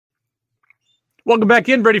Welcome back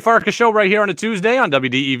in, Brady Farkas Show right here on a Tuesday on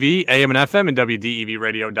WDEV, AM and FM, and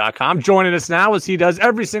WDEVradio.com. Joining us now as he does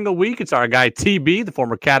every single week, it's our guy TB, the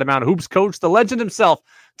former Catamount Hoops coach, the legend himself,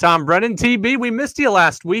 Tom Brennan. TB, we missed you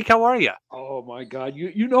last week. How are you? Oh, my God.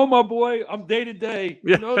 You know my boy. I'm day to day.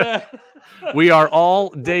 You know that. We are all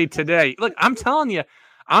day today. Look, I'm telling you,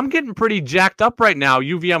 I'm getting pretty jacked up right now,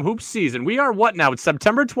 UVM hoops season. We are what now? It's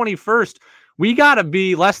September 21st. We got to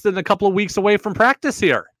be less than a couple of weeks away from practice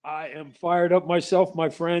here. I am fired up myself, my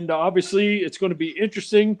friend. Obviously, it's going to be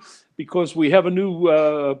interesting because we have a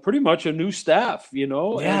new, pretty much a new staff, you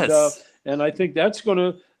know. Yes. And I think that is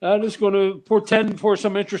going to portend for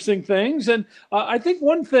some interesting things. And I think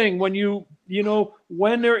one thing when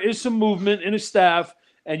when there is some movement in a staff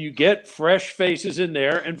and you get fresh faces in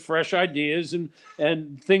there and fresh ideas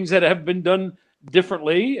and things that have been done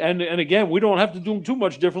differently. And again, we don't have to do them too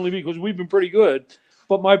much differently because we've been pretty good.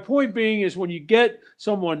 But my point being is when you get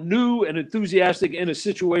someone new and enthusiastic in a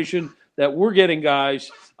situation that we're getting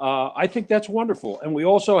guys, I think that's wonderful. And we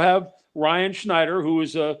also have Ryan Schneider, who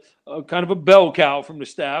is a kind of a bell cow from the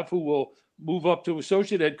staff, who will move up to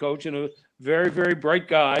associate head coach and a very, very bright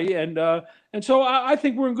guy. And so I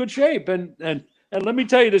think we're in good shape. And let me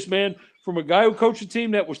tell you this, man, from a guy who coached a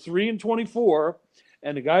team that was 3-24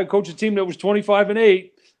 and a guy who coached a team that was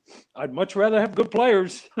 25-8, I'd much rather have good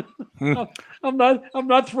players. I'm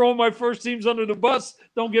not throwing my first teams under the bus.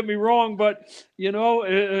 Don't get me wrong, but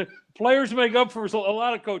players make up for a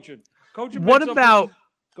lot of coaching. What about?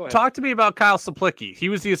 Talk to me about Kyle Cieplicki. He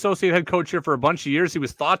was the associate head coach here for a bunch of years. He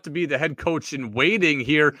was thought to be the head coach in waiting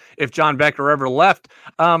here if John Becker ever left.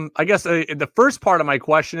 I guess the first part of my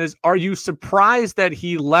question is, are you surprised that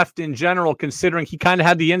he left in general, considering he kind of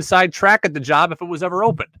had the inside track at the job if it was ever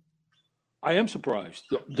opened? I am surprised.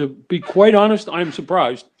 To be quite honest, I'm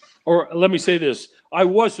surprised. Or let me say this. I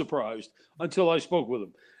was surprised until I spoke with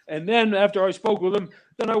him. And then after I spoke with him,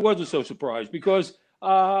 then I wasn't so surprised because,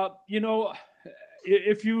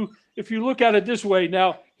 if you look at it this way,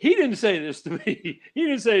 now, he didn't say this to me. He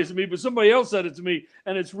didn't say this to me, but somebody else said it to me,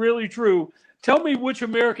 and it's really true. Tell me which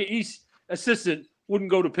America East assistant wouldn't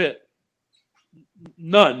go to Pitt.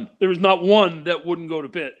 None. There was not one that wouldn't go to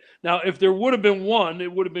Pitt. Now, if there would have been one,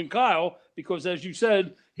 it would have been Kyle, because as you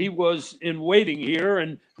said, he was in waiting here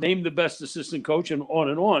and named the best assistant coach and on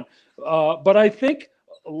and on. But I think,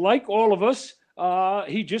 like all of us,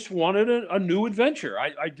 he just wanted a new adventure.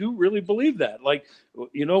 I do really believe that. Like,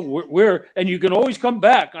 we're and you can always come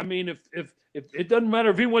back. I mean, if it doesn't matter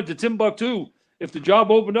if he went to Timbuktu, if the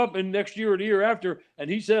job opened up in next year or the year after, and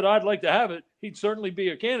he said, I'd like to have it, he'd certainly be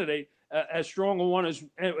a candidate, as strong a one as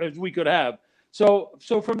we could have. So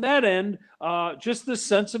from that end, just this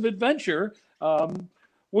sense of adventure,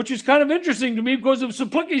 which is kind of interesting to me because the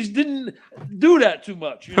Cieplicki's didn't do that too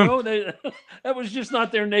much. That was just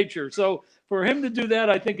not their nature. So for him to do that,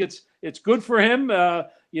 I think it's good for him.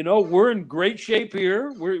 We're in great shape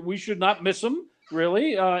here. We should not miss him,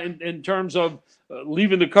 really, in terms of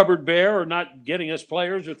leaving the cupboard bare or not getting us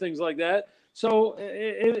players or things like that. So,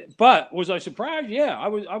 but was I surprised? Yeah, I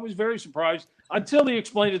was very surprised until he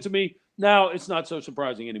explained it to me. Now it's not so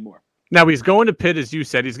surprising anymore. Now he's going to Pitt, as you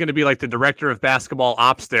said. He's going to be like the director of basketball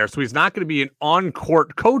ops there. So he's not going to be an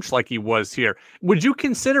on-court coach like he was here. Would you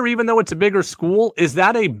consider, even though it's a bigger school, is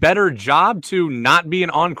that a better job to not be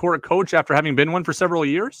an on-court coach after having been one for several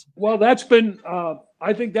years? Well, that's been,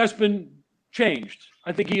 I think that's been changed.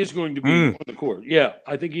 I think he is going to be on the court. Yeah,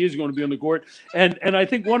 I think he is going to be on the court. And I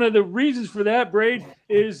think one of the reasons for that, Braid,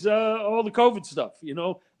 is all the COVID stuff,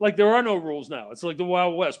 Like there are no rules now. It's like the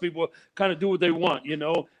Wild West. People kind of do what they want,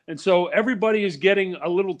 And so everybody is getting a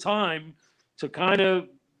little time to kind of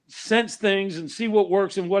sense things and see what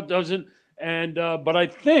works and what doesn't. And but I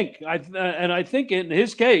think in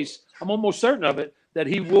his case, I'm almost certain of it, that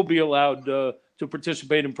he will be allowed to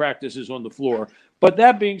participate in practices on the floor. But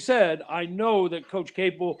that being said, I know that Coach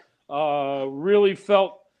Capel really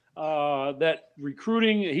felt that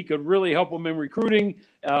recruiting, he could really help him in recruiting,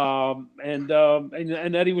 and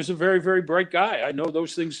that he was a very, very bright guy. I know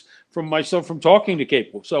those things from myself from talking to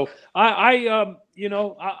Capel. So I'm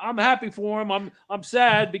happy for him. I'm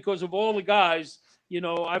sad because of all the guys.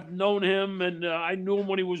 I've known him, and I knew him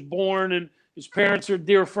when he was born, and his parents are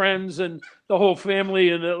dear friends, and the whole family.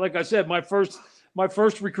 And like I said, my first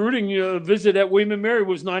recruiting visit at William & Mary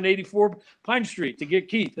was 984 Pine Street to get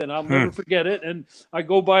Keith, and I'll never forget it. And I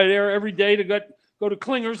go by there every day to go to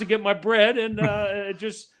Klinger's to get my bread, and it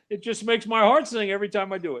just makes my heart sing every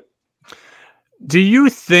time I do it. Do you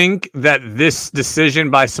think that this decision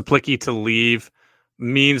by Cieplicki to leave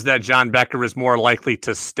means that John Becker is more likely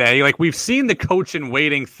to stay? Like, we've seen the coach in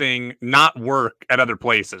waiting thing not work at other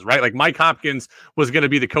places, right? Like, Mike Hopkins was going to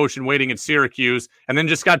be the coach in waiting at Syracuse and then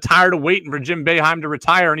just got tired of waiting for Jim Boeheim to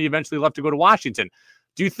retire, and he eventually left to go to Washington.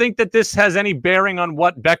 Do you think that this has any bearing on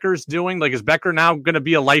what Becker's doing? Like, is Becker now going to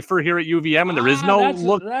be a lifer here at UVM and there is no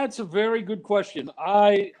look? That's a very good question.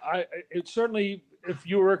 It certainly, if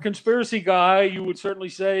you were a conspiracy guy, you would certainly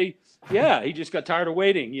say, yeah, he just got tired of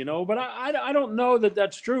waiting, but I don't know that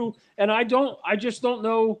that's true. And I just don't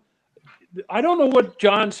know. I don't know what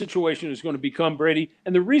John's situation is going to become, Brady.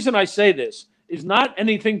 And the reason I say this is not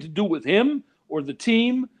anything to do with him or the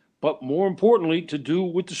team, but more importantly, to do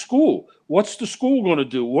with the school. What's the school going to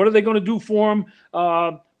do? What are they going to do for him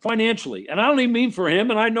financially? And I don't even mean for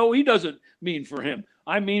him, and I know he doesn't mean for him.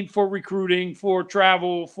 I mean for recruiting, for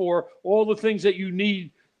travel, for all the things that you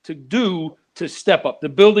need to do to step up. The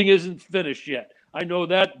building isn't finished yet. I know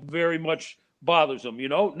that very much bothers him.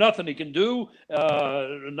 Nothing he can do,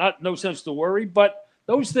 no sense to worry. But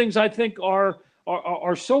those things I think are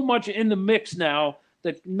so much in the mix now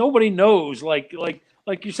that nobody knows. Like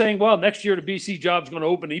you're saying, well, next year the BC job's going to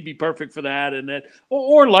open. He'd be perfect for that, and that,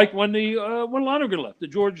 or like when when Lonergan left, the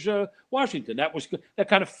George Washington, that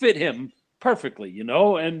kind of fit him perfectly,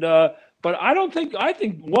 And but I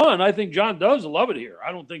think John does love it here.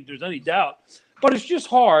 I don't think there's any doubt. But it's just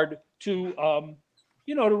hard to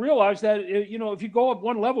to realize that if you go up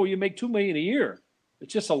one level, you make $2 million a year.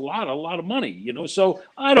 It's just a lot of money, So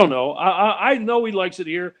I don't know. I know he likes it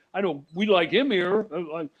here. I know we like him here.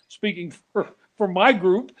 Speaking for my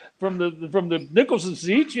group from the Nicholson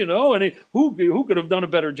seats, and who could have done a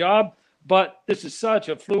better job? But this is such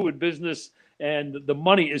a fluid business, and the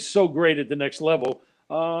money is so great at the next level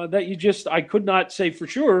that I could not say for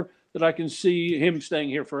sure that I can see him staying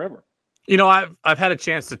here forever. I've had a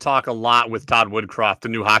chance to talk a lot with Todd Woodcroft, the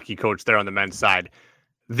new hockey coach there on the men's side.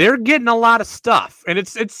 They're getting a lot of stuff, and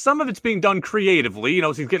it's some of it's being done creatively.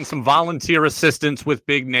 He's getting some volunteer assistants with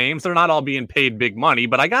big names. They're not all being paid big money,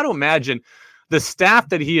 but I got to imagine the staff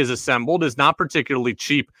that he has assembled is not particularly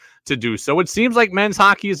cheap to do so. It seems like men's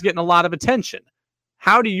hockey is getting a lot of attention.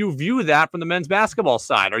 How do you view that from the men's basketball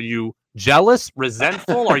side? Are you jealous,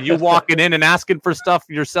 resentful? Are you walking in and asking for stuff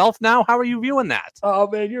yourself now? How are you viewing that? Oh,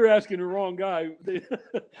 man, you're asking the wrong guy.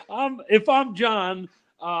 If I'm John,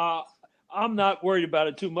 I'm not worried about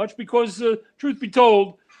it too much because, truth be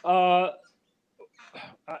told, I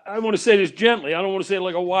want to say this gently. I don't want to say it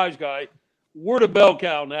like a wise guy. We're the bell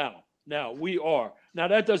cow now. Now, we are. Now,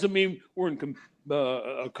 that doesn't mean we're in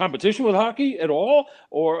competition with hockey at all.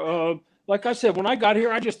 Or, like I said, when I got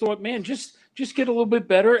here, I just thought, man, just get a little bit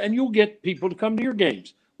better and you'll get people to come to your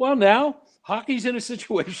games. Well, now, hockey's in a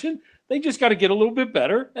situation. They just got to get a little bit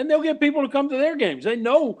better, and they'll get people to come to their games. They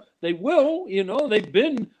know they will. They've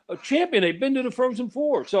been a champion. They've been to the Frozen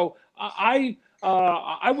Four. So I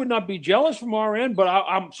would not be jealous from our end, but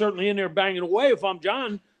I'm certainly in there banging away if I'm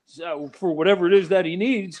John for whatever it is that he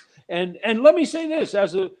needs. And let me say this,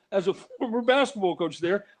 as a former basketball coach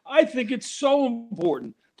there, I think it's so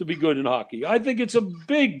important to be good in hockey. I think it's a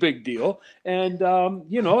big, big deal. And,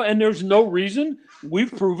 and there's no reason.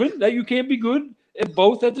 We've proven that you can't be good at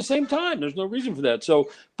both at the same time. There's no reason for that. So,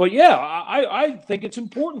 but yeah, I think it's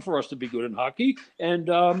important for us to be good in hockey. And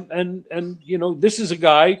this is a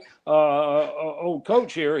guy, old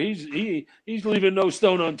coach here. He's leaving no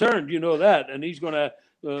stone unturned. You know that, and he's going to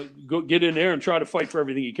go get in there and try to fight for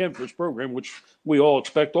everything he can for his program, which we all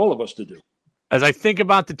expect all of us to do. As I think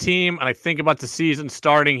about the team and I think about the season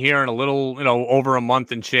starting here in a little, over a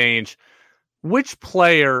month and change, which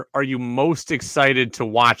player are you most excited to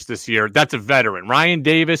watch this year? That's a veteran. Ryan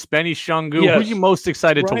Davis, Benny Shungu. Yes. Who are you most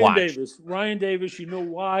excited to watch? Ryan Davis. You know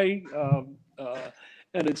why?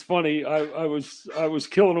 And it's funny. I was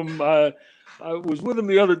killing him. I was with him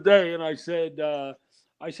the other day, and I said,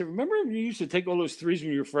 remember when you used to take all those threes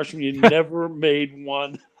when you were freshman? You never made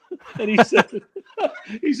one. And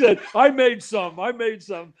he said, I made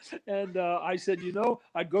some. And I said,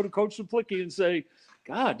 I'd go to Coach Cieplicki and say,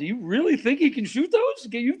 God, do you really think he can shoot those?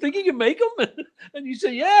 Do you think he can make them? And you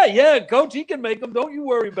say, yeah, Coach, he can make them. Don't you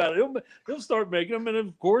worry about it. He'll start making them. And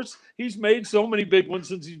of course, he's made so many big ones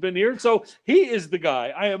since he's been here. So he is the guy.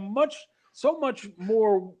 I am so much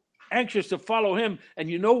more anxious to follow him. And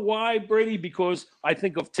you know why, Brady? Because I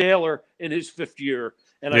think of Taylor in his fifth year.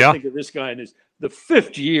 And I think of this guy in the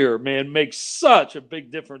fifth year, man, makes such a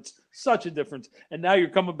big difference, such a difference. And now you're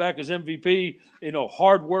coming back as MVP,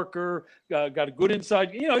 hard worker, got a good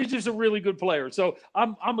inside. He's just a really good player. So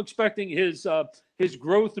I'm expecting his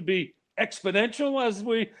growth to be exponential, as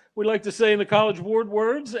we like to say in the College Board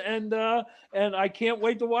words. And I can't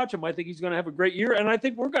wait to watch him. I think he's going to have a great year, and I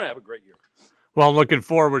think we're going to have a great year. Well, I'm looking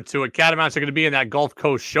forward to it. Catamounts are going to be in that Gulf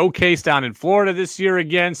Coast Showcase down in Florida this year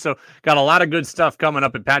again. So got a lot of good stuff coming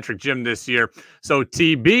up at Patrick Gym this year. So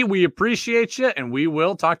TB, we appreciate you, and we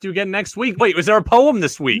will talk to you again next week. Wait, was there a poem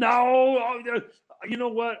this week? No, you know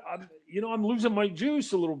what? I'm losing my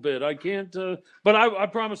juice a little bit. I can't, but I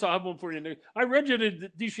promise I'll have one for you. I read you the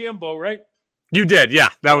DeChambeau, right? You did, yeah.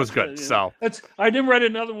 That was good. So I didn't write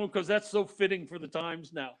another one because that's so fitting for the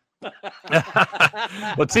times now.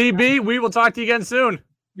 Well, TB, we will talk to you again soon.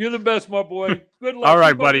 You're the best, my boy. Good luck. All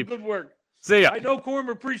right, buddy. Good work. See ya. I know Corm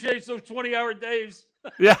appreciates those 20-hour days.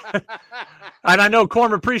 Yeah. And I know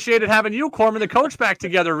Corm appreciated having you, Corm, and the coach back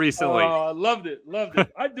together recently. Oh, loved it.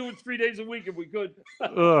 I'd do it 3 days a week if we could.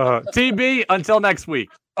 TB, until next week.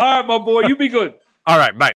 All right, my boy. You be good. All right, bye.